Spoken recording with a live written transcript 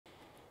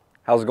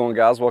How's it going,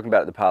 guys? Welcome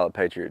back to the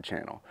PilotPatriot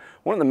channel.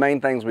 One of the main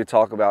things we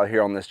talk about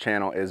here on this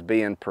channel is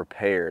being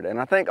prepared.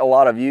 And I think a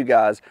lot of you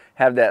guys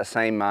have that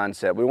same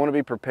mindset. We want to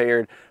be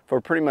prepared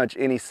for pretty much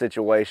any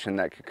situation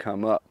that could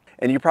come up.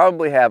 And you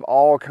probably have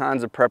all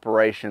kinds of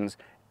preparations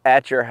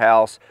at your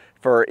house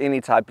for any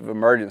type of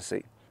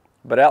emergency.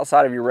 But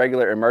outside of your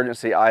regular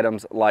emergency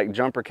items like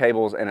jumper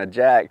cables and a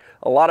jack,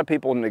 a lot of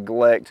people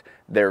neglect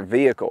their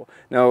vehicle.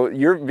 Now,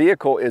 your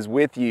vehicle is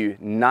with you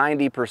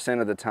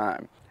 90% of the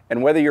time.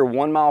 And whether you're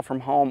 1 mile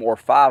from home or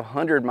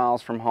 500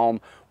 miles from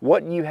home,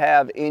 what you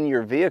have in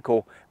your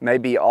vehicle may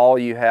be all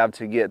you have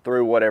to get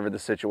through whatever the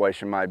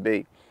situation might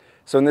be.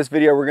 So in this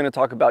video, we're going to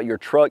talk about your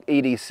truck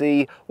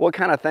EDC, what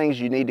kind of things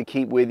you need to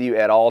keep with you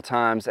at all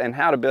times, and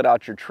how to build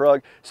out your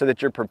truck so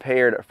that you're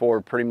prepared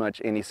for pretty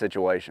much any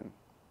situation.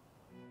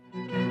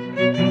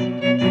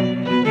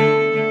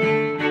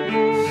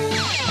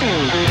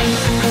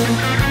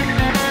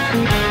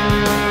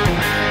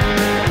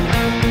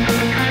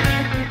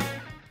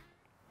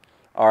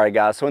 Alright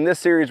guys, so in this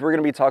series we're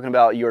going to be talking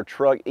about your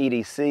truck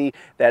EDC.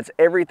 That's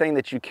everything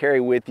that you carry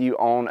with you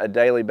on a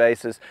daily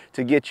basis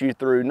to get you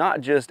through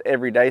not just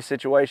everyday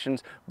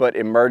situations, but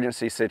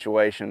emergency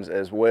situations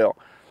as well.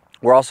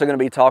 We're also going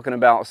to be talking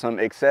about some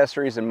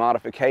accessories and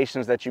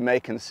modifications that you may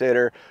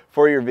consider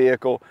for your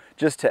vehicle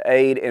just to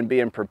aid in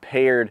being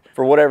prepared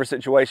for whatever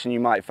situation you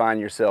might find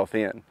yourself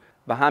in.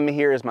 Behind me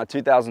here is my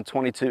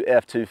 2022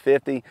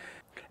 F-250.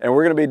 And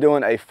we're going to be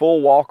doing a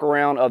full walk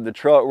around of the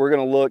truck. We're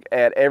going to look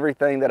at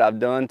everything that I've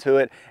done to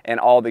it and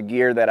all the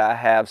gear that I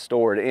have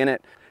stored in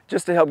it,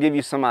 just to help give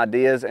you some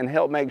ideas and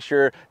help make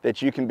sure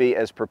that you can be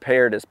as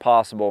prepared as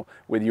possible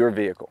with your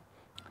vehicle.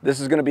 This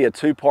is going to be a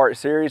two-part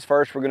series.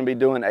 First, we're going to be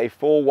doing a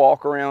full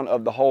walk around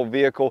of the whole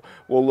vehicle.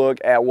 We'll look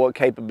at what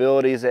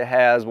capabilities it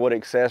has, what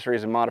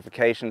accessories and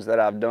modifications that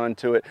I've done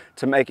to it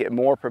to make it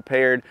more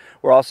prepared.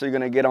 We're also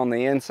going to get on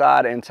the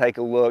inside and take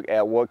a look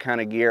at what kind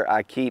of gear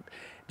I keep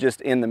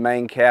just in the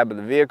main cab of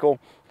the vehicle.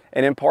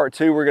 And in part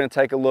two, we're going to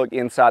take a look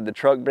inside the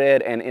truck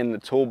bed and in the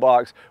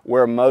toolbox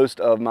where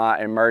most of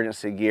my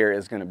emergency gear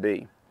is going to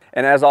be.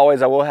 And as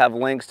always, I will have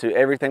links to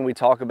everything we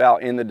talk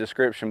about in the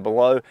description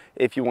below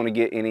if you want to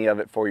get any of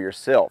it for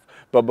yourself.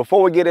 But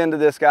before we get into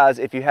this, guys,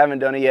 if you haven't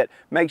done it yet,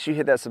 make sure you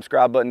hit that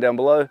subscribe button down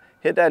below,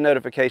 hit that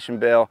notification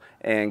bell,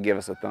 and give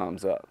us a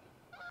thumbs up.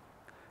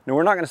 Now,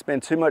 we're not going to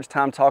spend too much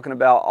time talking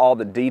about all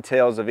the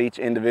details of each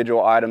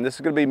individual item. This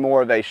is going to be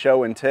more of a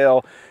show and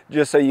tell,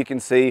 just so you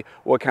can see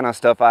what kind of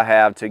stuff I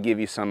have to give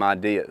you some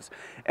ideas.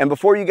 And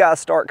before you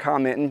guys start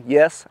commenting,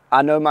 yes,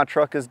 I know my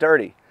truck is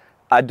dirty.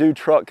 I do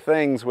truck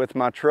things with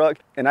my truck,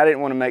 and I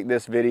didn't want to make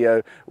this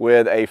video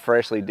with a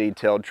freshly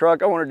detailed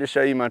truck. I wanted to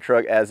show you my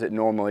truck as it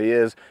normally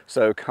is,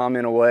 so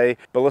comment away.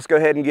 But let's go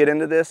ahead and get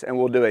into this, and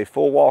we'll do a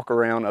full walk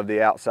around of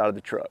the outside of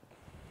the truck.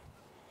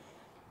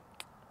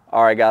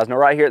 All right, guys, now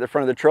right here at the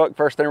front of the truck,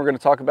 first thing we're going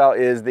to talk about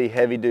is the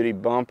heavy duty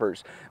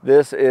bumpers.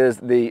 This is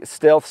the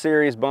Stealth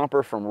Series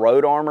bumper from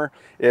Road Armor.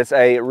 It's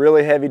a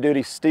really heavy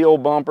duty steel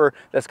bumper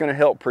that's going to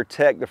help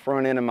protect the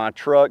front end of my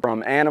truck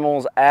from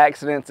animals,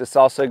 accidents. It's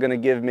also going to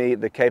give me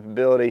the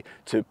capability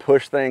to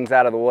push things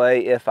out of the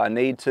way if I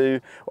need to.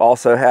 We'll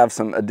also have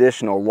some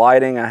additional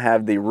lighting. I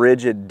have the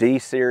rigid D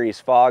Series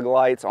fog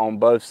lights on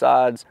both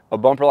sides. A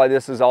bumper like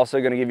this is also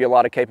going to give you a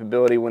lot of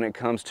capability when it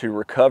comes to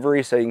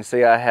recovery. So you can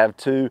see I have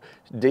two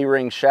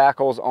D-ring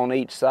shackles on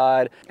each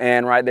side,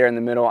 and right there in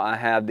the middle I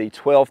have the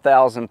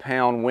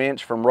 12,000-pound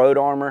winch from Road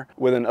Armor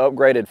with an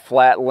upgraded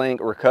flat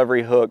link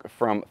recovery hook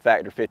from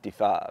Factor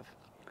 55.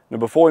 Now,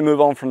 before we move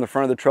on from the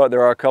front of the truck,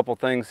 there are a couple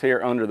things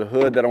here under the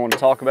hood that I want to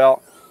talk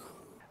about.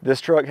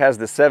 This truck has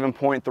the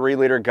 7.3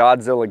 liter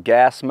Godzilla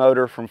gas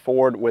motor from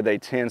Ford with a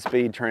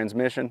 10-speed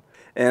transmission.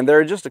 And there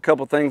are just a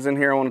couple things in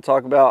here I want to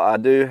talk about. I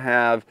do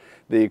have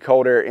the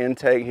cold air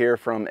intake here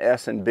from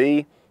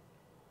S&B.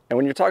 And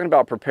when you're talking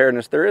about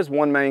preparedness, there is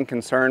one main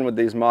concern with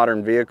these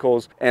modern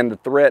vehicles and the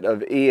threat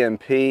of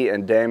EMP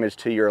and damage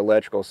to your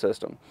electrical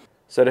system.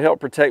 So to help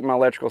protect my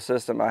electrical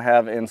system, I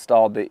have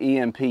installed the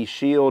EMP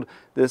shield.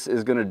 This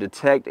is going to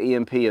detect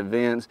EMP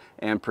events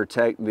and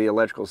protect the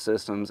electrical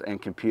systems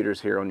and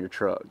computers here on your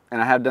truck.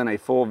 And I have done a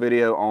full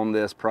video on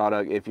this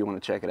product if you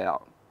want to check it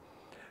out.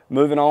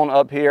 Moving on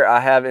up here,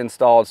 I have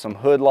installed some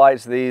hood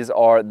lights. These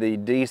are the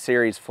D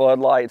Series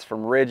floodlights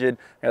from Rigid.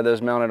 I have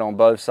those mounted on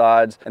both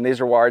sides, and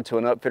these are wired to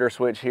an upfitter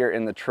switch here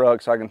in the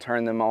truck, so I can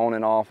turn them on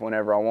and off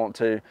whenever I want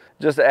to,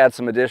 just to add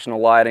some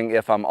additional lighting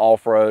if I'm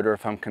off-road or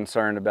if I'm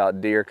concerned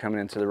about deer coming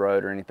into the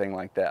road or anything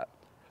like that.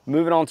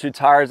 Moving on to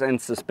tires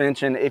and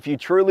suspension, if you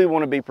truly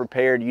want to be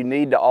prepared, you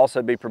need to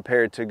also be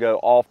prepared to go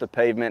off the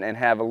pavement and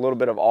have a little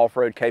bit of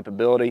off-road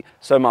capability.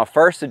 So my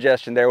first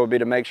suggestion there would be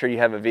to make sure you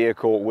have a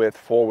vehicle with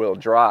four-wheel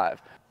drive.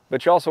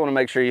 But you also want to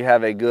make sure you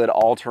have a good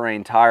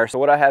all-terrain tire. So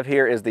what I have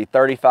here is the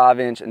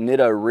 35-inch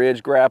Nitto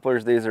Ridge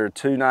grapplers. These are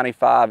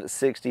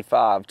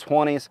 295/65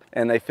 20s,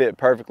 and they fit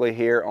perfectly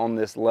here on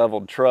this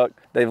leveled truck.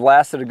 They've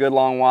lasted a good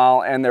long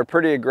while, and they're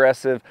pretty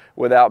aggressive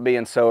without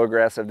being so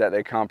aggressive that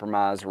they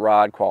compromise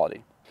ride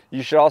quality.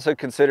 You should also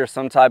consider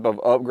some type of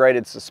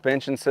upgraded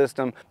suspension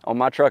system. On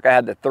my truck, I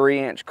had the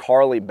 3-inch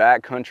Carly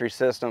backcountry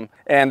system,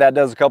 and that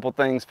does a couple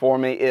things for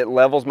me. It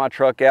levels my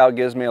truck out,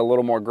 gives me a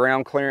little more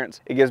ground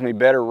clearance. It gives me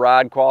better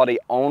ride quality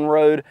on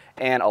road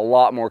and a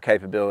lot more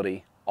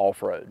capability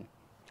off-road.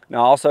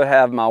 Now I also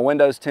have my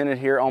windows tinted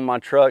here on my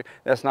truck.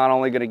 That's not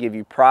only going to give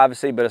you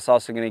privacy, but it's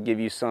also going to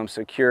give you some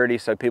security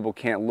so people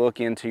can't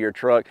look into your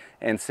truck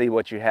and see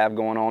what you have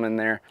going on in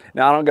there.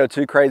 Now I don't go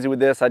too crazy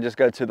with this. I just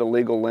go to the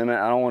legal limit.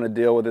 I don't want to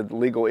deal with the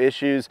legal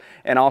issues.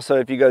 And also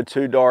if you go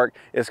too dark,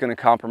 it's going to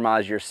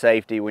compromise your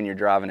safety when you're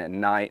driving at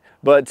night.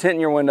 But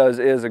tinting your windows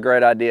is a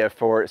great idea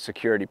for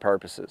security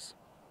purposes.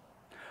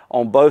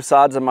 On both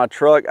sides of my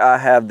truck, I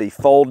have the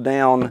fold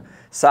down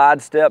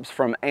side steps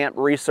from Amp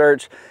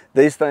Research.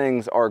 These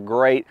things are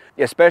great,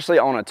 especially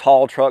on a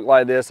tall truck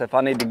like this. If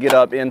I need to get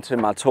up into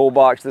my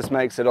toolbox, this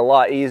makes it a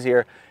lot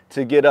easier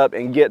to get up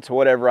and get to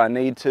whatever I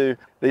need to.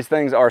 These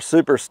things are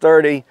super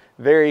sturdy,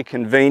 very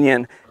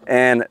convenient,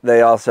 and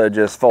they also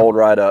just fold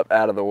right up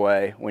out of the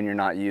way when you're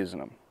not using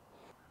them.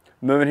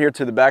 Moving here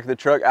to the back of the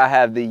truck, I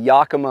have the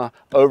Yakima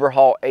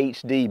Overhaul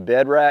HD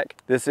bed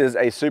rack. This is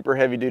a super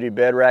heavy duty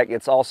bed rack.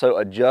 It's also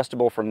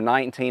adjustable from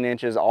 19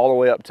 inches all the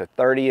way up to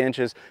 30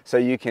 inches, so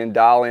you can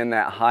dial in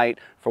that height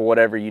for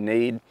whatever you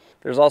need.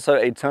 There's also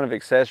a ton of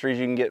accessories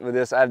you can get with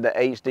this. I have the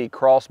HD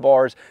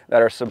crossbars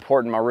that are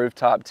supporting my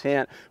rooftop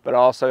tent, but I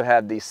also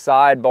have the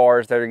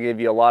sidebars that will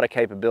give you a lot of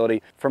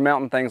capability for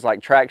mounting things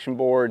like traction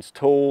boards,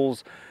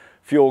 tools,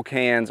 fuel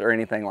cans, or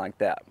anything like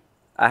that.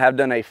 I have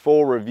done a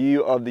full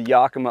review of the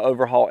Yakima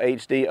Overhaul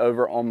HD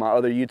over on my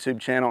other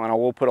YouTube channel, and I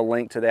will put a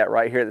link to that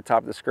right here at the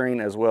top of the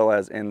screen as well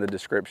as in the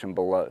description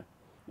below.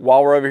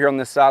 While we're over here on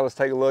this side, let's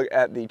take a look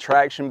at the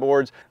traction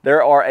boards.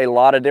 There are a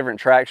lot of different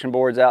traction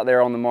boards out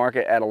there on the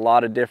market at a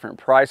lot of different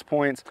price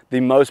points. The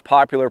most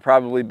popular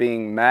probably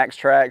being Max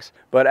Trax,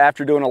 but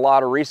after doing a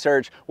lot of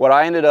research, what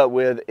I ended up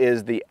with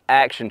is the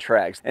Action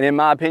Trax. And in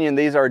my opinion,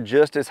 these are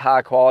just as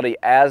high quality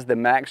as the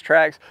Max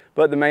Trax,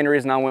 but the main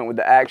reason I went with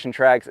the Action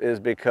Trax is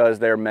because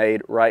they're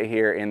made right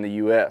here in the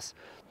US.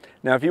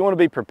 Now, if you want to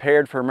be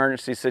prepared for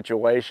emergency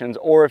situations,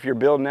 or if you're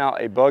building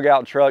out a bug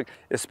out truck,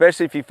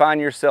 especially if you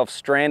find yourself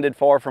stranded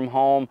far from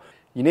home,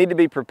 you need to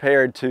be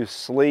prepared to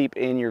sleep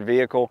in your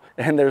vehicle.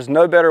 And there's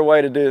no better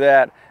way to do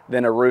that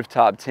than a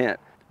rooftop tent.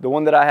 The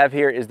one that I have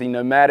here is the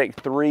Nomadic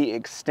 3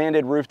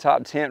 extended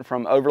rooftop tent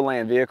from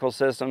Overland Vehicle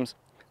Systems.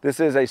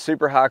 This is a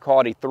super high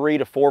quality 3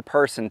 to 4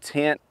 person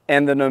tent.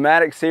 And the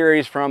Nomadic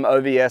series from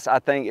OVS, I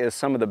think, is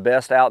some of the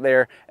best out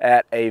there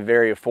at a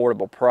very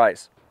affordable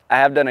price. I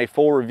have done a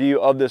full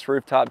review of this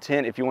rooftop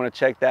tent if you want to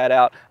check that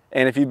out.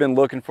 And if you've been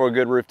looking for a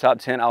good rooftop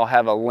tent, I'll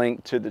have a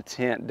link to the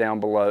tent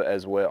down below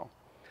as well.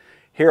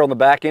 Here on the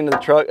back end of the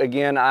truck,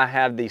 again, I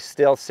have the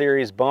Stealth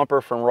Series bumper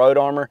from Road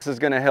Armor. This is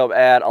going to help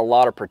add a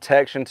lot of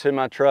protection to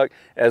my truck,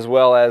 as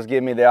well as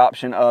give me the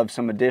option of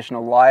some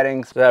additional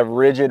lighting. So I have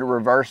rigid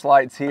reverse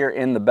lights here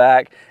in the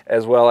back,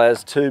 as well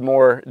as 2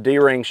 more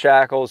D-ring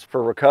shackles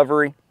for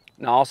recovery.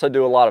 And I also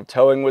do a lot of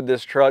towing with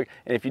this truck,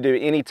 and if you do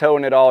any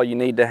towing at all, you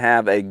need to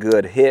have a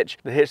good hitch.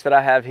 The hitch that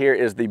I have here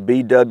is the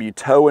BW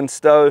Tow and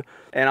Stow,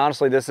 and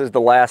honestly, this is the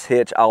last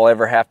hitch I'll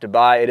ever have to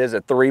buy. It is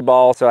a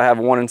 3-ball, so I have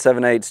 1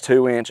 7/8,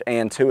 2-inch,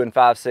 and 2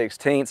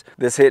 5/16.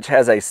 This hitch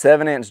has a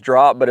 7-inch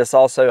drop, but it's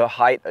also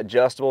height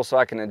adjustable, so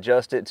I can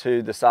adjust it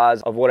to the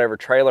size of whatever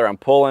trailer I'm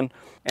pulling.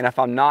 And if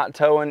I'm not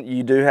towing,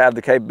 you do have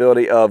the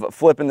capability of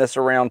flipping this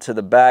around to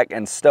the back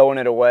and stowing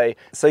it away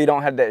so you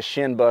don't have that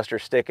shin buster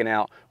sticking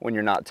out when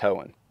you're not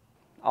towing.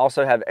 I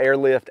also have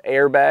airlift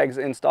airbags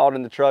installed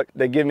in the truck.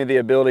 They give me the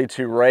ability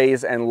to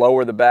raise and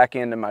lower the back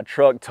end of my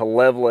truck to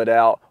level it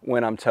out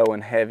when I'm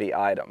towing heavy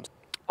items.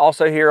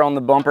 Also here on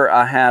the bumper,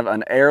 I have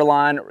an air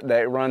line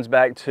that runs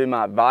back to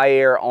my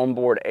Viair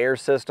onboard air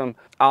system.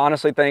 I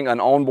honestly think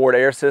an onboard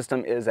air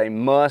system is a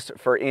must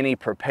for any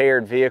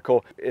prepared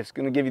vehicle. It's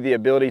going to give you the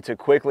ability to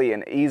quickly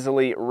and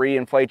easily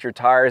reinflate your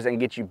tires and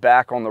get you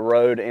back on the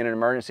road in an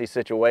emergency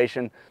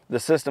situation. The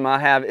system I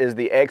have is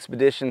the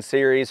Expedition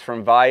series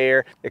from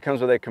Viair. It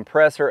comes with a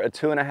compressor, a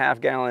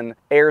 2.5 gallon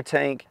air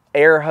tank,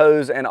 air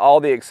hose, and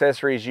all the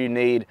accessories you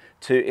need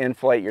to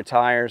inflate your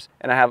tires.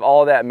 And I have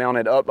all that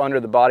mounted up under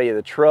the body of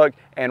the truck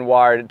and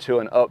wired to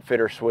an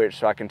upfitter switch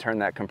so I can turn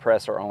that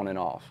compressor on and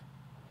off.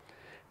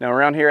 Now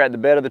around here at the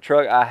bed of the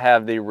truck, I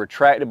have the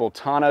retractable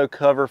tonneau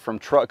cover from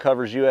Truck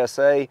Covers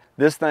USA.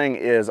 This thing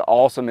is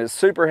awesome. It's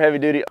super heavy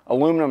duty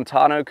aluminum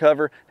tonneau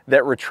cover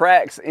that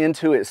retracts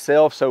into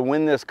itself, so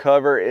when this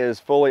cover is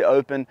fully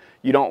open,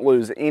 you don't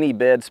lose any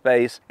bed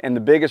space. And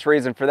the biggest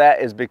reason for that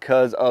is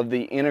because of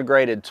the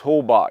integrated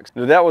toolbox.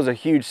 Now, that was a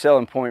huge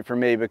selling point for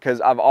me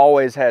because I've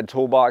always had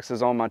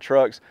toolboxes on my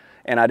trucks,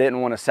 and I didn't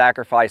want to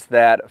sacrifice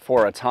that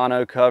for a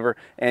tonneau cover,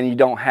 and you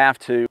don't have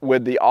to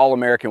with the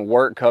All-American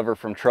work cover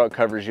from Truck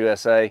Covers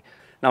USA.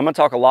 Now I'm going to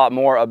talk a lot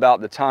more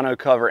about the tonneau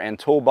cover and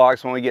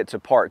toolbox when we get to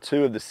part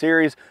 2 of the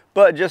series,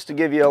 but just to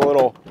give you a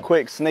little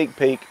quick sneak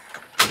peek,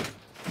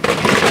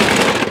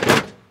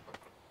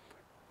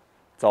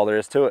 that's all there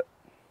is to it.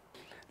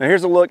 Now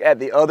here's a look at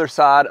the other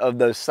side of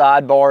those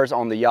sidebars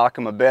on the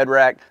Yakima bed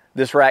rack.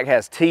 This rack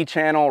has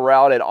T-channel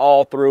routed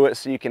all through it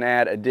so you can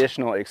add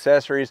additional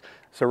accessories.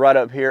 So right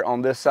up here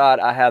on this side,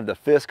 I have the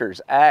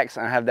Fisker's axe.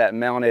 I have that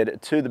mounted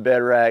to the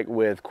bed rack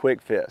with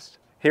quick fist.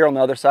 Here on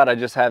the other side, I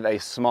just have a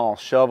small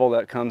shovel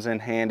that comes in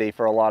handy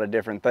for a lot of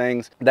different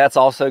things. That's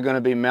also going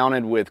to be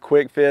mounted with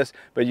quick fist,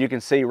 but you can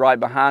see right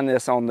behind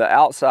this on the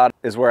outside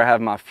is where I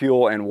have my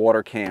fuel and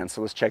water cans.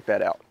 So let's check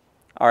that out.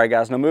 All right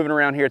guys, now moving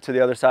around here to the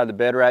other side of the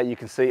bed rack, you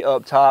can see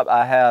up top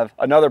I have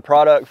another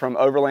product from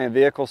Overland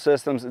Vehicle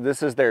Systems.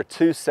 This is their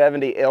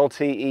 270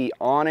 LTE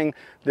awning.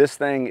 This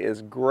thing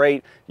is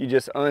great. You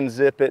just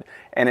unzip it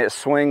and it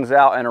swings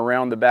out and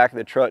around the back of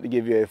the truck to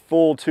give you a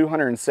full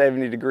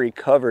 270-degree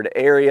covered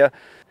area.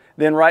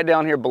 Then right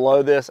down here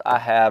below this, I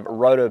have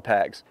roto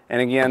packs.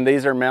 And again,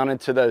 these are mounted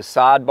to those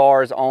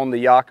sidebars on the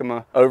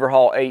Yakima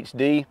Overhaul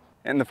HD.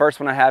 And the first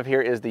one I have here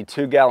is the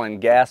 2-gallon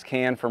gas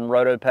can from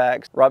Roto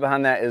Packs. Right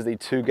behind that is the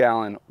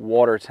 2-gallon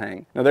water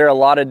tank. Now there are a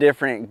lot of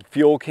different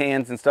fuel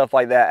cans and stuff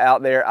like that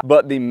out there,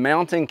 but the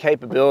mounting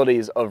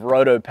capabilities of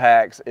Roto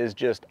Packs is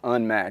just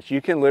unmatched.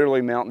 You can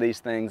literally mount these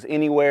things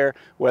anywhere,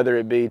 whether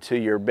it be to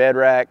your bed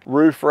rack,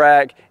 roof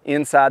rack,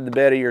 inside the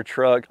bed of your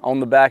truck, on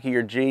the back of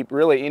your Jeep,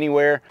 really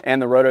anywhere.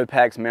 And the Roto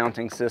Packs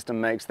mounting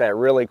system makes that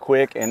really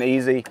quick and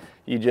easy.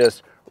 You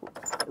just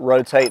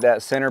rotate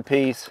that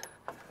centerpiece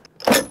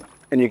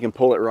and you can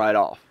pull it right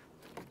off.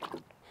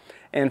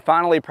 And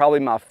finally, probably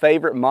my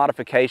favorite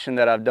modification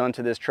that I've done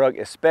to this truck,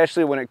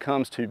 especially when it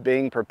comes to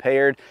being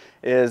prepared,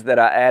 is that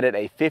I added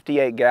a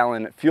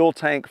 58-gallon fuel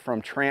tank from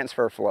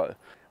Transfer Flow.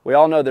 We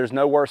all know there's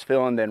no worse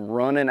feeling than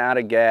running out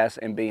of gas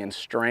and being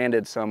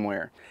stranded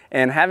somewhere.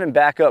 And having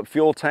backup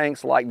fuel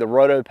tanks like the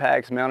Roto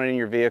Packs mounted in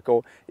your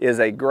vehicle is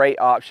a great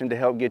option to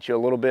help get you a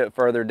little bit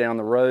further down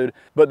the road.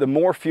 But the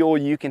more fuel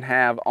you can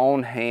have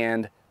on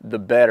hand, the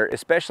better,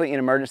 especially in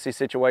emergency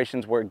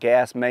situations where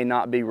gas may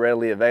not be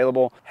readily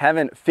available.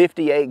 Having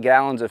 58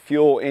 gallons of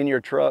fuel in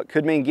your truck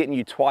could mean getting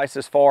you twice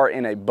as far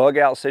in a bug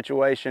out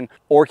situation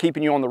or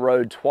keeping you on the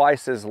road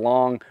twice as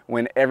long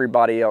when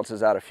everybody else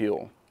is out of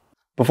fuel.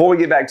 Before we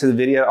get back to the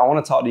video, I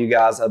want to talk to you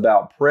guys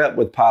about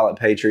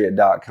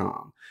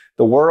prepwithpilotpatriot.com.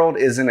 The world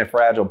is in a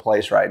fragile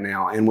place right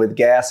now, and with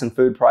gas and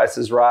food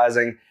prices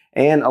rising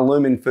and a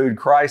looming food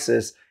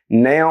crisis,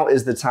 now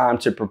is the time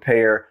to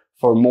prepare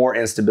for more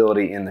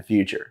instability in the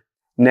future.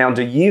 Now,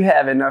 do you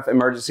have enough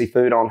emergency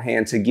food on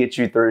hand to get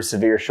you through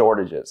severe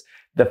shortages?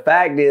 The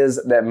fact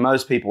is that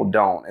most people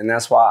don't, and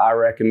that's why I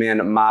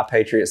recommend My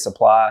Patriot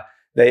Supply.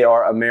 They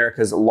are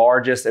America's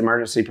largest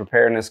emergency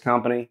preparedness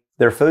company.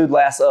 Their food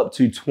lasts up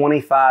to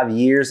 25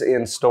 years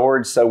in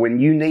storage, so when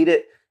you need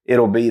it,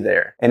 it'll be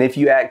there. And if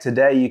you act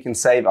today, you can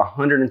save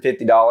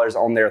 $150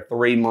 on their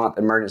 3-month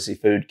emergency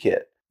food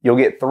kit. You'll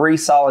get 3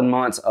 solid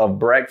months of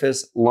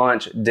breakfast,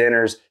 lunch,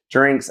 dinners,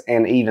 drinks,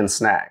 and even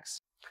snacks.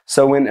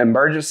 So when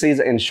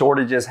emergencies and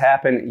shortages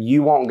happen,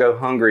 you won't go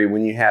hungry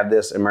when you have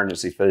this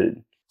emergency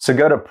food. So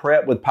go to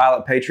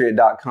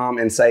prepwithpilotpatriot.com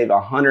and save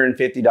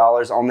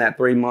 $150 on that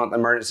 3-month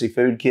emergency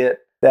food kit.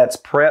 That's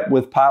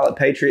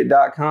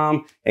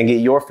prepwithpilotpatriot.com and get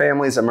your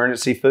family's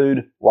emergency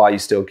food while you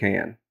still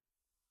can.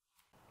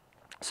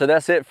 So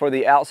that's it for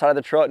the outside of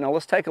the truck. Now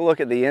let's take a look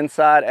at the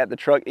inside at the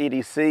Truck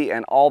EDC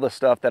and all the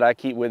stuff that I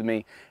keep with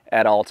me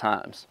at all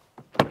times.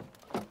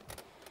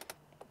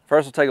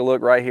 First, we'll take a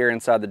look right here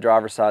inside the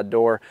driver's side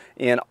door.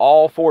 In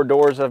all 4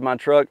 doors of my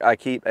truck, I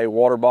keep a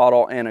water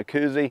bottle and a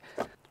koozie.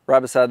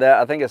 Right beside that,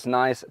 I think it's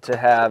nice to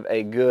have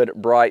a good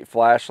bright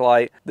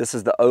flashlight. This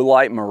is the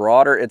Olight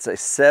Marauder. It's a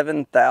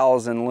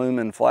 7,000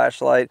 lumen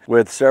flashlight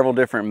with several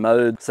different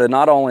modes. So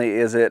not only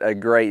is it a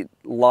great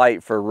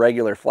light for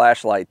regular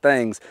flashlight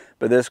things,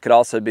 but this could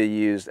also be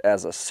used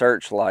as a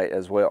searchlight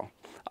as well.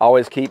 I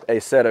always keep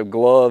a set of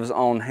gloves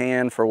on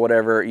hand for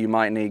whatever you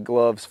might need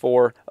gloves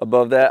for.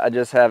 Above that, I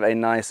just have a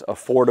nice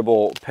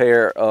affordable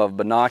pair of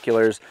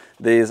binoculars.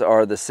 These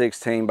are the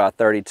 16 by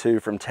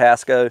 32 from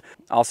Tasco.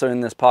 Also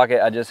in this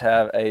pocket, I just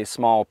have a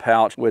small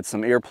pouch with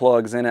some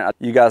earplugs in it.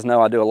 You guys know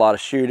I do a lot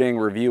of shooting,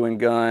 reviewing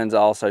guns.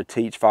 I also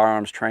teach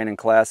firearms training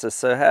classes,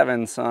 so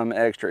having some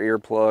extra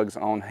earplugs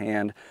on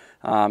hand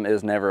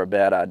is never a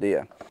bad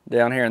idea.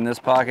 Down here in this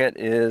pocket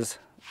is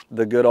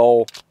the good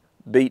old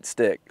beat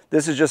stick.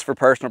 This is just for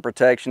personal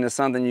protection. It's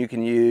something you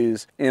can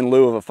use in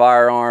lieu of a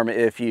firearm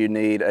if you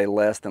need a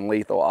less than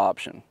lethal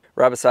option.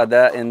 Right beside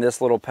that in this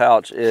little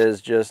pouch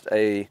is just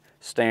a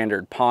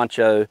standard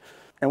poncho.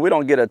 And we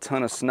don't get a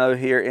ton of snow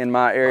here in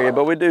my area,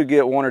 but we do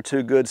get 1 or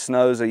 2 good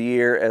snows a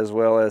year as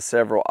well as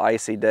several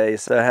icy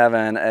days. So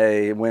having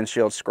a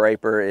windshield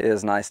scraper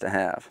is nice to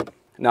have.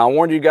 Now, I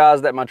warned you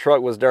guys that my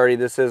truck was dirty.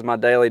 This is my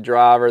daily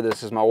driver.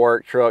 This is my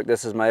work truck.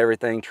 This is my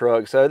everything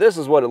truck. So this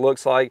is what it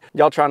looks like.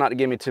 Y'all try not to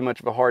give me too much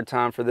of a hard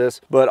time for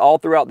this, but all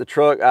throughout the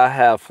truck, I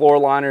have floor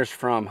liners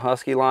from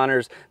Husky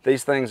Liners.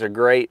 These things are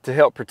great to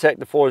help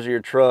protect the floors of your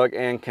truck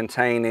and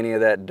contain any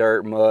of that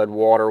dirt, mud,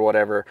 water,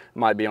 whatever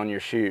might be on your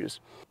shoes.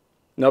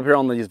 And up here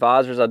on these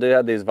visors, I do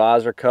have these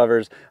visor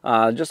covers,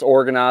 just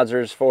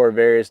organizers for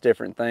various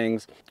different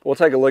things. We'll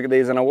take a look at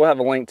these and I will have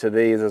a link to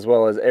these as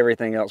well as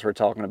everything else we're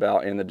talking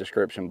about in the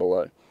description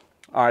below.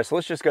 All right, so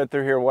let's just go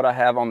through here what I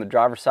have on the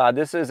driver's side.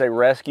 This is a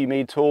Rescue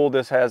Me tool.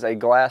 This has a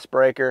glass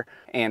breaker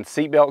and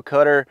seatbelt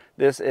cutter.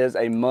 This is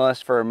a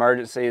must for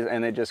emergencies,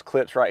 and it just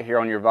clips right here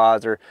on your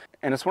visor.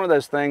 And it's one of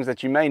those things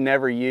that you may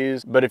never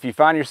use, but if you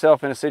find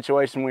yourself in a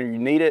situation where you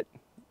need it,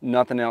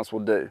 nothing else will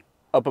do.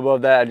 Up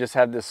above that, I just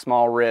have this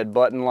small red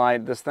button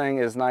light. This thing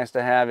is nice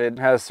to have. It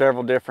has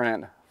several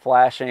different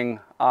flashing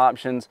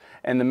options,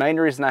 and the main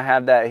reason I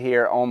have that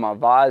here on my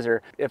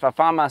visor, if I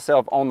find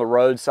myself on the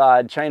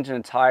roadside changing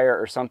a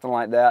tire or something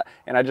like that,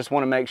 and I just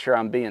want to make sure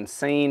I'm being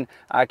seen,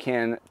 I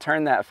can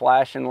turn that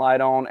flashing light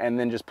on and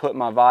then just put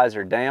my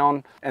visor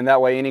down, and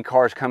that way any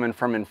cars coming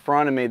from in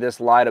front of me,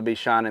 this light will be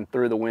shining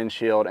through the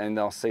windshield and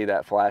they'll see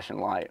that flashing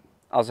light.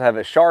 I also have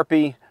a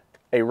Sharpie,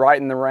 a Right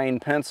in the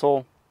Rain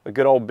pencil, a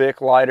good old Bic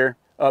lighter.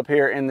 Up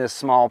here in this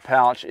small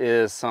pouch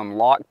is some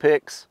lock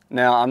picks.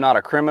 Now, I'm not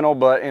a criminal,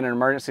 but in an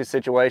emergency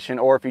situation,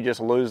 or if you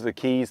just lose the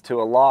keys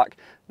to a lock,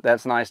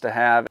 that's nice to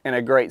have and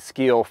a great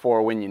skill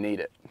for when you need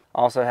it. I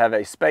also have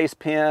a space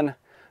pen,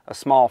 a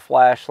small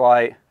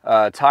flashlight,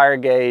 a tire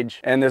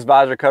gauge, and this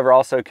visor cover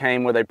also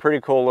came with a pretty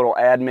cool little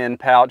admin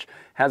pouch.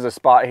 Has a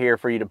spot here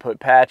for you to put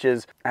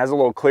patches. Has a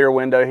little clear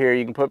window here.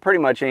 You can put pretty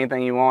much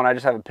anything you want. I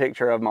just have a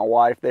picture of my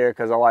wife there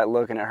because I like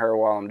looking at her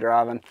while I'm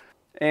driving.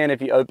 And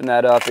if you open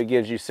that up, it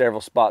gives you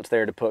several spots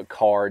there to put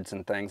cards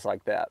and things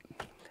like that.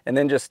 And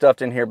then just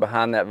stuffed in here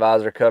behind that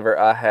visor cover,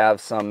 I have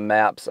some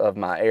maps of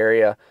my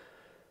area.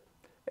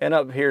 And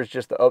up here is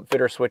just the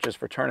upfitter switches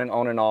for turning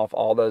on and off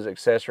all those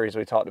accessories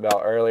we talked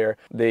about earlier.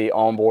 The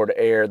onboard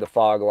air, the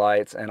fog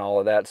lights, and all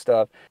of that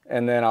stuff.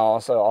 And then I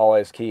also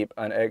always keep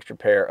an extra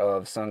pair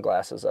of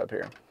sunglasses up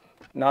here.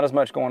 Not as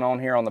much going on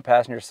here on the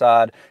passenger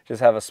side.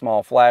 Just have a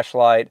small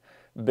flashlight,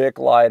 Bic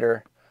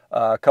lighter,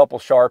 a couple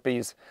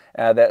Sharpies,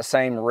 that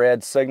same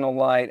red signal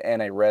light,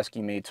 and a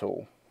Rescue Me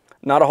tool.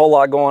 Not a whole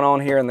lot going on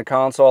here in the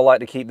console. I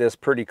like to keep this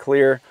pretty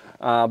clear,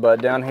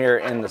 but down here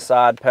in the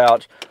side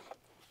pouch,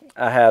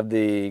 I have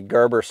the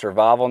Gerber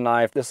survival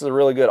knife. This is a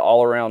really good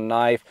all-around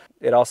knife.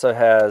 It also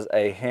has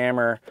a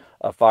hammer,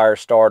 a fire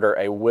starter,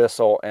 a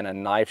whistle, and a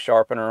knife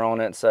sharpener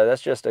on it. So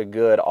that's just a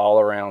good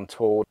all-around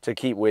tool to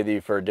keep with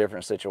you for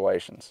different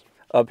situations.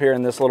 Up here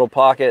in this little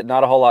pocket,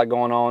 not a whole lot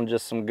going on,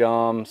 just some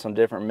gum, some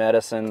different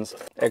medicines,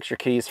 extra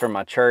keys from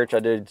my church.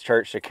 I do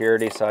church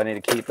security, so I need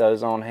to keep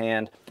those on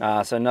hand.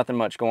 So nothing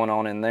much going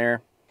on in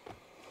there.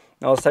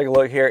 Now let's take a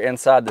look here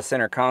inside the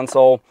center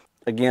console.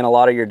 Again, a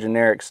lot of your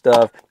generic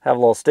stuff. Have a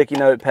little sticky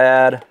note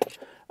pad,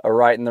 a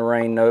Right in the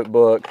Rain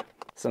notebook,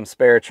 some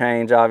spare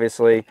change,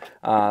 obviously,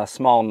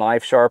 small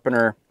knife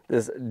sharpener,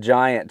 this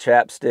giant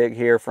chapstick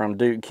here from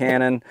Duke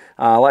Cannon.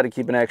 I like to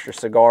keep an extra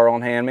cigar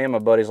on hand. Me and my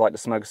buddies like to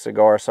smoke a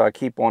cigar, so I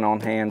keep one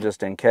on hand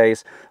just in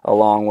case,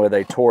 along with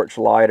a torch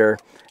lighter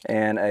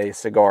and a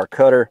cigar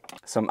cutter.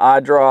 Some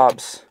eye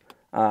drops,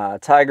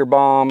 Tiger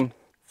Balm,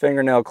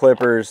 fingernail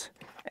clippers,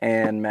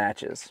 and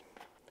matches.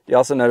 You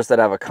also notice that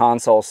I have a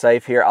console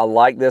safe here. I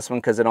like this one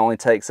because it only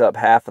takes up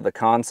half of the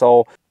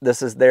console.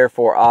 This is there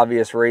for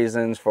obvious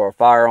reasons, for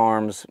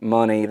firearms,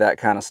 money, that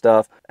kind of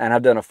stuff. And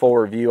I've done a full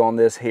review on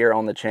this here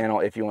on the channel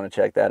if you want to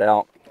check that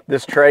out.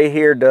 This tray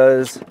here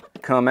does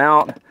come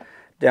out.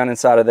 Down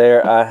inside of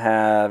there, I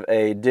have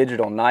a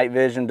digital night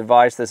vision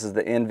device. This is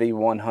the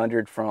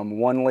NV100 from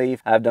One Leaf.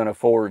 I've done a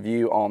full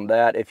review on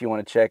that if you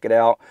want to check it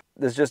out.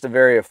 This is just a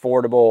very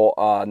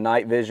affordable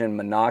night vision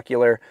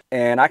monocular,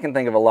 and I can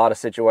think of a lot of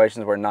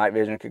situations where night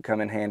vision could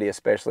come in handy,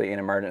 especially in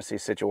emergency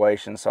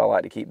situations, so I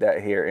like to keep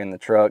that here in the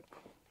truck.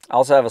 I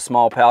also have a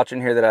small pouch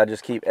in here that I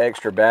just keep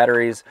extra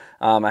batteries.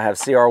 I have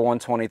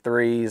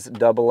CR123s,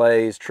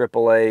 AA's,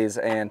 AAA's,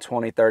 and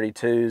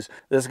 2032s.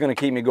 This is going to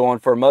keep me going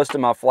for most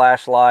of my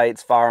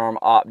flashlights, firearm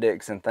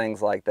optics, and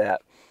things like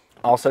that.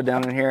 Also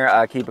down in here,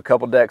 I keep a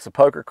couple decks of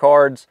poker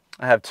cards.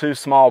 I have two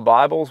small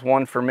Bibles,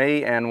 one for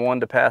me and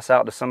one to pass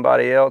out to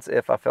somebody else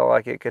if I feel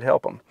like it could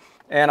help them.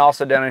 And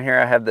also down in here,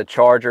 I have the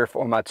charger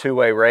for my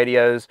two-way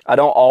radios. I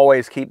don't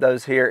always keep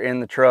those here in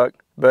the truck,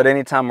 but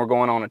anytime we're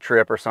going on a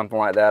trip or something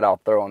like that,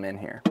 I'll throw them in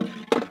here.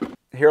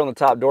 Here on the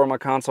top door of my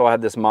console, I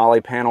have this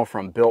Molly panel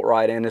from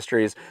Built-Right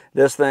Industries.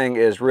 This thing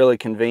is really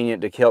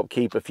convenient to help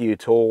keep a few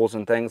tools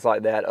and things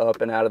like that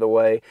up and out of the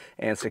way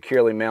and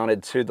securely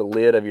mounted to the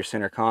lid of your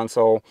center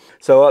console.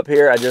 So up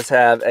here, I just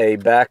have a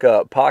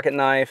backup pocket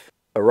knife,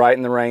 a Right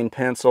in the Rain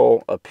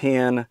pencil, a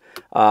pen,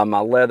 my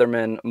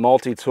Leatherman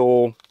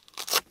multi-tool,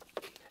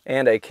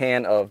 and a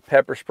can of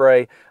pepper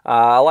spray.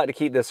 I like to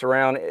keep this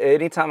around.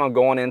 Anytime I'm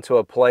going into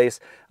a place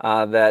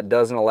that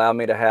doesn't allow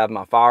me to have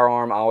my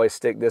firearm, I always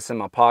stick this in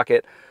my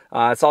pocket.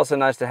 It's also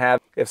nice to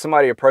have if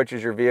somebody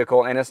approaches your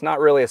vehicle and it's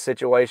not really a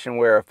situation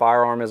where a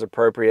firearm is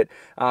appropriate,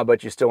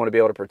 but you still want to be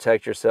able to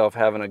protect yourself.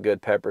 Having a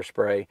good pepper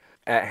spray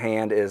at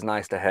hand is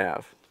nice to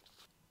have.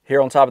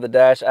 Here on top of the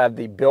dash, I have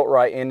the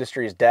Built-Right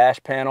Industries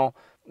dash panel.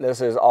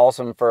 This is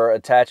awesome for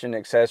attaching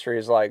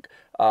accessories like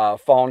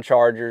phone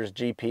chargers,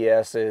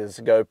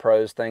 GPSs,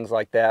 GoPros, things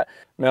like that.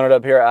 Mounted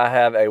up here, I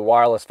have a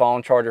wireless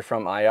phone charger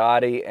from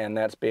IOTI, and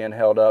that's being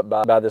held up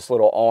by this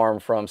little arm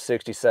from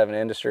 67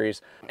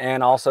 Industries.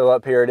 And also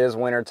up here, it is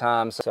winter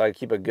time, so I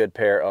keep a good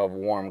pair of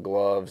warm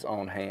gloves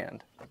on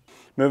hand.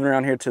 Moving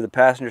around here to the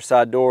passenger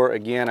side door,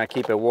 again, I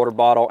keep a water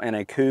bottle and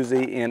a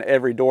koozie in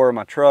every door of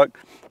my truck.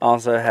 I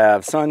also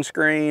have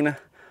sunscreen,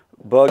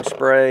 bug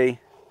spray,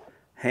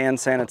 hand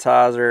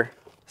sanitizer,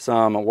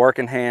 some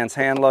working hands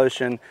hand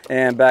lotion,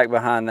 and back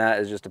behind that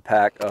is just a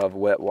pack of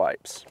wet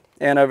wipes.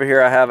 And over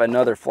here I have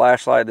another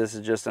flashlight. This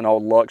is just an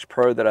old Lux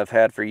Pro that I've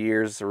had for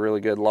years. It's a really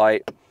good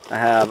light. I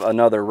have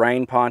another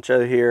rain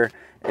poncho here,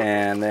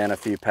 and then a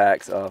few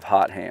packs of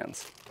hot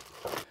hands.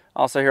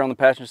 Also here on the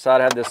passenger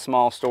side, I have this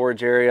small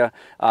storage area.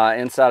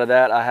 Inside of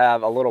that, I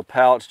have a little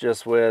pouch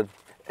just with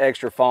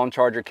extra phone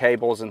charger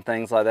cables and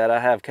things like that. I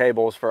have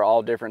cables for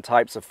all different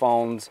types of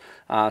phones,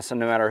 so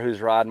no matter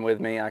who's riding with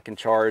me, I can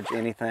charge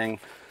anything.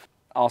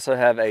 Also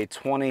have a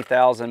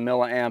 20,000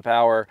 milliamp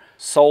hour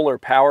solar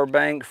power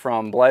bank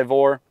from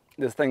Blavor.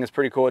 This thing is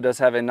pretty cool. It does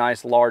have a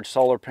nice large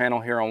solar panel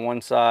here on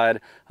one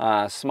side,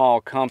 small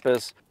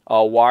compass,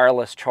 a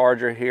wireless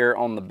charger here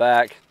on the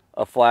back,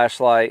 a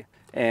flashlight,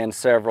 and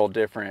several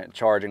different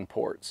charging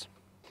ports.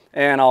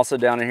 And also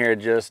down in here,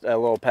 just a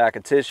little pack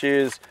of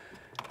tissues,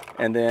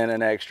 and then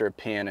an extra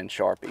pen and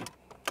Sharpie.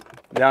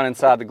 Down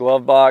inside the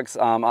glove box,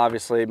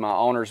 obviously my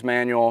owner's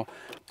manual.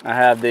 I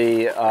have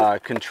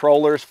the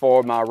controllers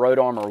for my Road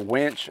Armor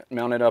winch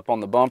mounted up on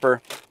the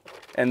bumper,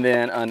 and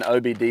then an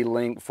OBD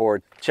link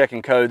for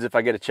checking codes if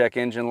I get a check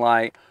engine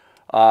light,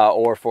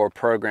 or for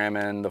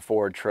programming the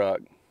Ford truck.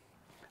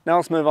 Now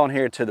let's move on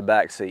here to the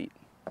back seat.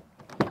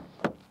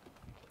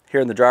 Here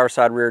in the driver's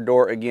side rear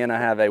door, again, I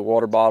have a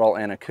water bottle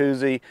and a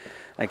koozie.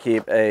 I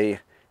keep a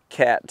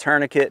cat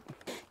tourniquet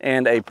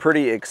and a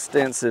pretty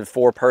extensive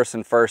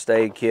 4-person first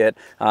aid kit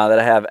that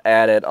I have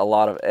added a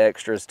lot of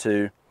extras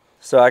to,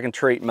 so I can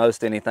treat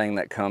most anything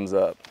that comes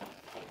up.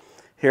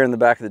 Here in the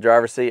back of the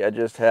driver's seat, I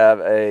just have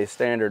a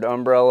standard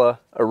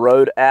umbrella, a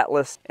road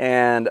atlas,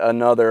 and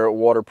another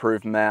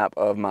waterproof map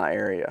of my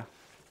area.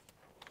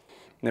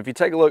 And if you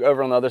take a look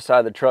over on the other side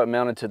of the truck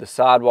mounted to the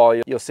sidewall,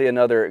 you'll see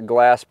another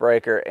glass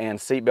breaker and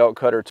seatbelt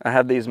cutter. I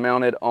have these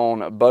mounted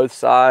on both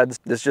sides.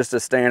 This is just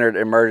a standard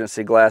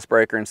emergency glass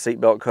breaker and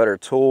seatbelt cutter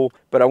tool,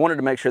 but I wanted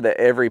to make sure that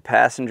every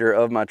passenger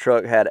of my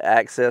truck had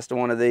access to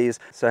one of these.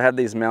 So I have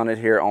these mounted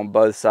here on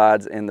both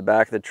sides in the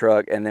back of the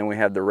truck, and then we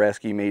have the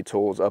Rescue Me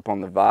tools up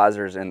on the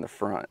visors in the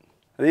front.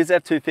 These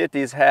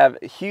F-250s have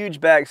huge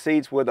back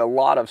seats with a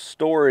lot of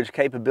storage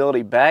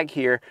capability back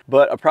here,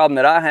 but a problem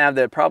that I have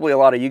that probably a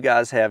lot of you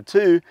guys have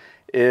too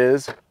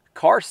is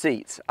car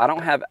seats. I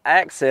don't have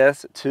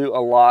access to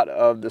a lot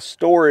of the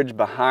storage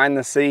behind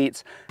the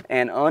seats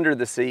and under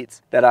the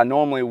seats that I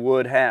normally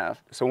would have.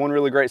 So one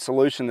really great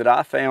solution that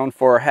I found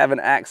for having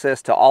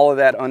access to all of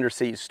that under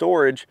seat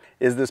storage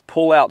is this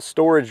pull-out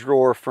storage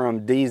drawer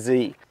from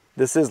DZ.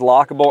 This is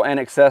lockable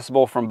and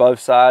accessible from both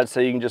sides, so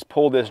you can just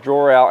pull this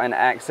drawer out and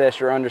access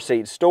your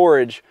underseat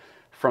storage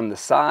from the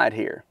side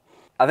here.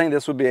 I think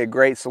this would be a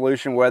great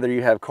solution whether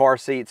you have car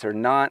seats or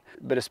not,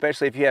 but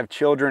especially if you have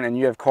children and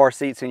you have car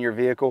seats in your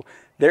vehicle,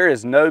 there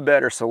is no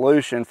better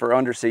solution for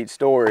underseat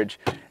storage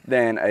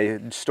than a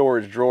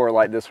storage drawer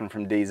like this one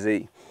from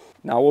DZ.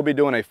 Now we'll be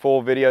doing a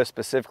full video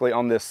specifically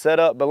on this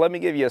setup, but let me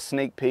give you a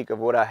sneak peek of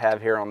what I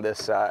have here on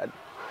this side.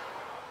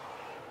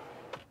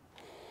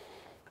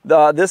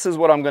 This is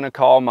what I'm going to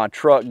call my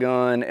truck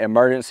gun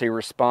emergency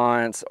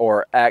response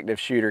or active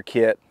shooter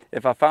kit.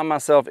 If I find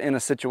myself in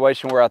a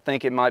situation where I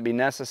think it might be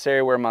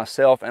necessary, where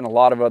myself and a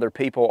lot of other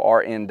people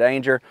are in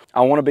danger, I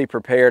want to be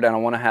prepared and I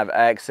want to have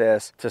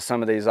access to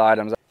some of these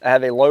items. I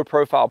have a low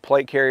profile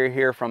plate carrier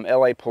here from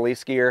LA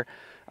Police Gear.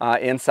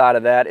 Inside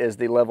of that is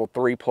the level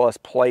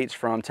 3+ plates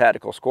from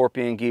Tactical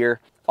Scorpion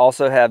Gear.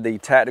 Also have the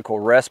tactical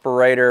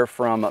respirator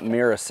from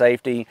Mira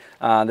Safety.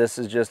 This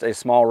is just a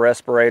small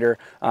respirator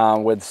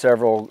with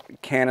several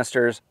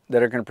canisters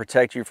that are going to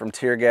protect you from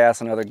tear gas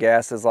and other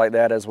gases like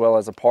that, as well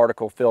as a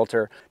particle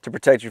filter to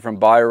protect you from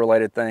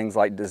bio-related things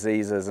like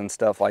diseases and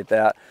stuff like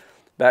that.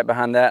 Back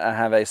behind that, I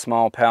have a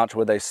small pouch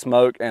with a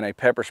smoke and a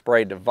pepper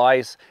spray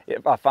device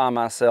if I find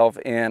myself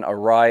in a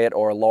riot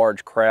or a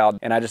large crowd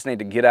and I just need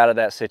to get out of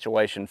that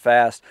situation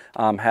fast.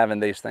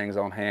 Having these things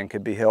on hand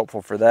could be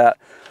helpful for that.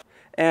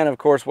 And of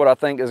course, what I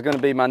think is going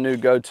to be my new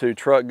go-to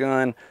truck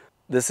gun.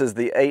 This is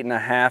the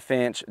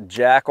 8.5-inch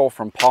Jackal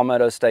from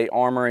Palmetto State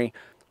Armory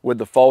with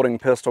the folding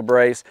pistol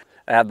brace.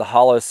 I have the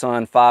Hollow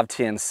Sun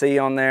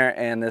 510C on there,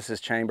 and this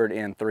is chambered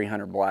in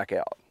 300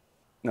 blackout.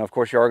 Now, of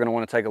course, you are going to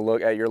want to take a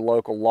look at your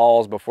local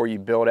laws before you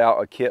build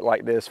out a kit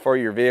like this for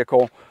your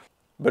vehicle.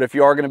 But if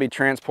you are going to be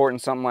transporting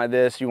something like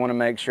this, you want to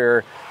make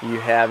sure you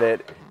have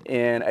it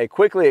in a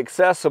quickly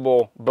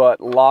accessible but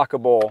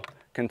lockable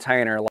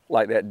container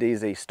like that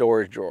DZ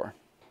storage drawer.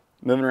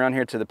 Moving around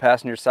here to the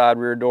passenger side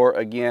rear door,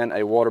 again,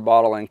 a water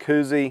bottle and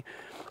koozie.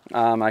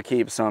 I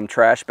keep some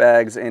trash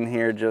bags in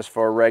here just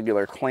for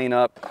regular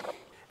cleanup.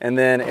 And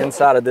then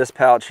inside of this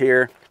pouch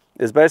here,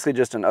 It's basically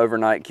just an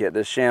overnight kit.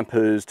 There's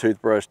shampoos,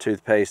 toothbrush,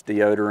 toothpaste,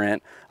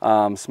 deodorant,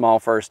 small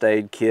first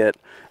aid kit,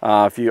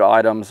 a few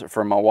items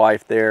for my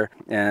wife there,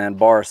 and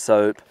bar of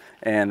soap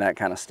and that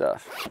kind of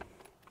stuff.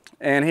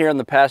 And here in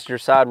the passenger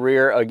side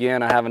rear,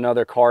 again, I have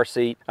another car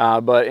seat,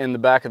 but in the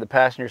back of the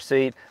passenger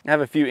seat, I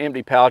have a few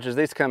empty pouches.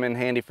 These come in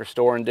handy for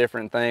storing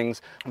different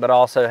things, but I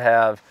also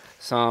have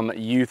some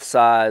youth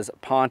size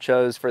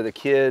ponchos for the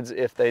kids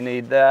if they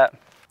need that.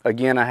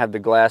 Again, I have the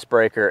glass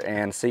breaker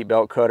and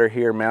seatbelt cutter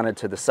here mounted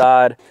to the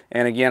side.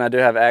 And again, I do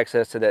have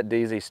access to that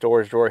DZ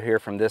storage drawer here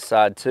from this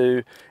side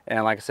too.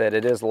 And like I said,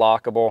 it is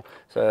lockable.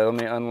 So let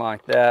me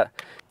unlock that.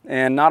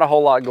 And not a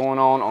whole lot going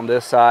on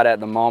this side at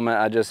the moment.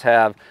 I just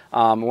have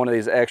one of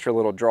these extra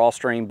little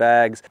drawstring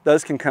bags.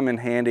 Those can come in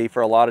handy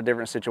for a lot of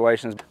different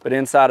situations. But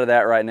inside of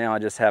that right now, I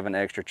just have an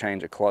extra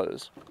change of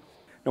clothes.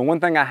 Now, one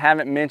thing I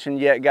haven't mentioned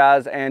yet,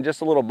 guys, and just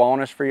a little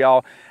bonus for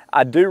y'all,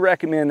 I do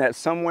recommend that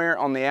somewhere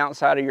on the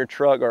outside of your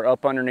truck or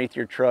up underneath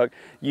your truck,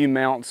 you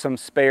mount some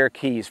spare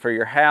keys for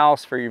your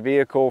house, for your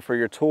vehicle, for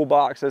your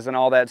toolboxes and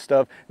all that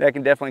stuff. That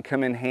can definitely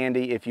come in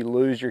handy if you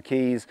lose your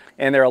keys.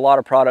 And there are a lot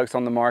of products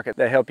on the market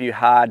that help you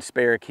hide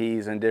spare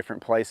keys in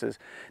different places.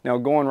 Now,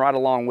 going right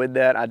along with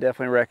that, I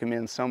definitely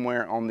recommend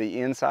somewhere on the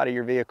inside of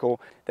your vehicle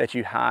that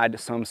you hide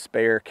some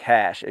spare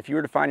cash. If you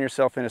were to find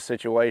yourself in a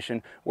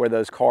situation where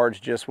those cards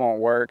just won't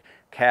work,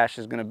 cash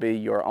is going to be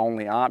your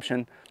only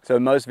option. So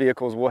most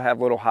vehicles will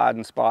have little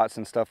hiding spots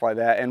and stuff like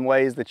that, and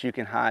ways that you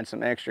can hide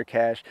some extra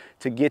cash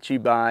to get you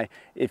by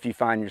if you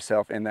find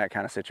yourself in that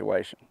kind of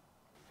situation.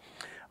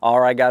 All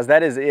right, guys,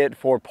 that is it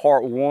for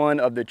part 1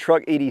 of the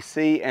Truck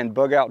EDC and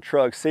Bug Out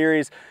Truck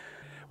series.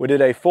 We did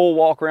a full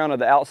walk around of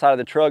the outside of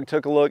the truck,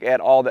 took a look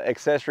at all the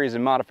accessories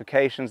and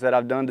modifications that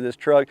I've done to this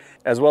truck,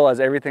 as well as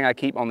everything I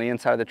keep on the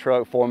inside of the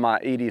truck for my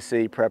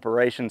EDC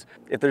preparations.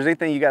 If there's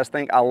anything you guys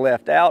think I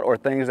left out, or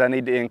things I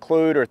need to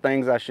include, or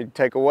things I should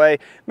take away,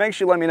 make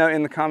sure you let me know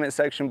in the comment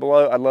section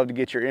below. I'd love to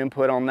get your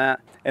input on that.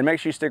 And make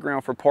sure you stick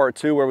around for part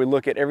 2, where we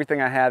look at everything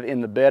I have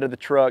in the bed of the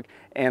truck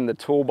and the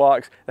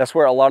toolbox. That's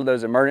where a lot of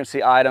those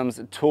emergency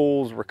items,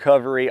 tools,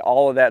 recovery,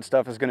 all of that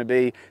stuff is going to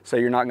be, so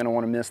you're not going to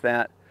want to miss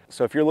that.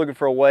 So if you're looking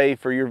for a way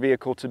for your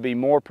vehicle to be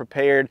more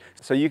prepared,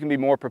 so you can be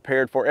more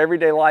prepared for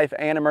everyday life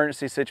and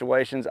emergency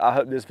situations, I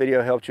hope this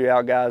video helped you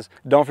out, guys.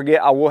 Don't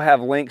forget, I will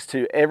have links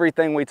to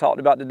everything we talked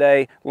about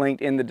today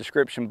linked in the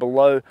description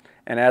below.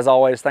 And as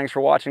always, thanks for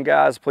watching,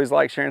 guys. Please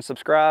like, share, and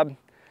subscribe,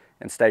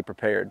 and stay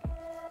prepared.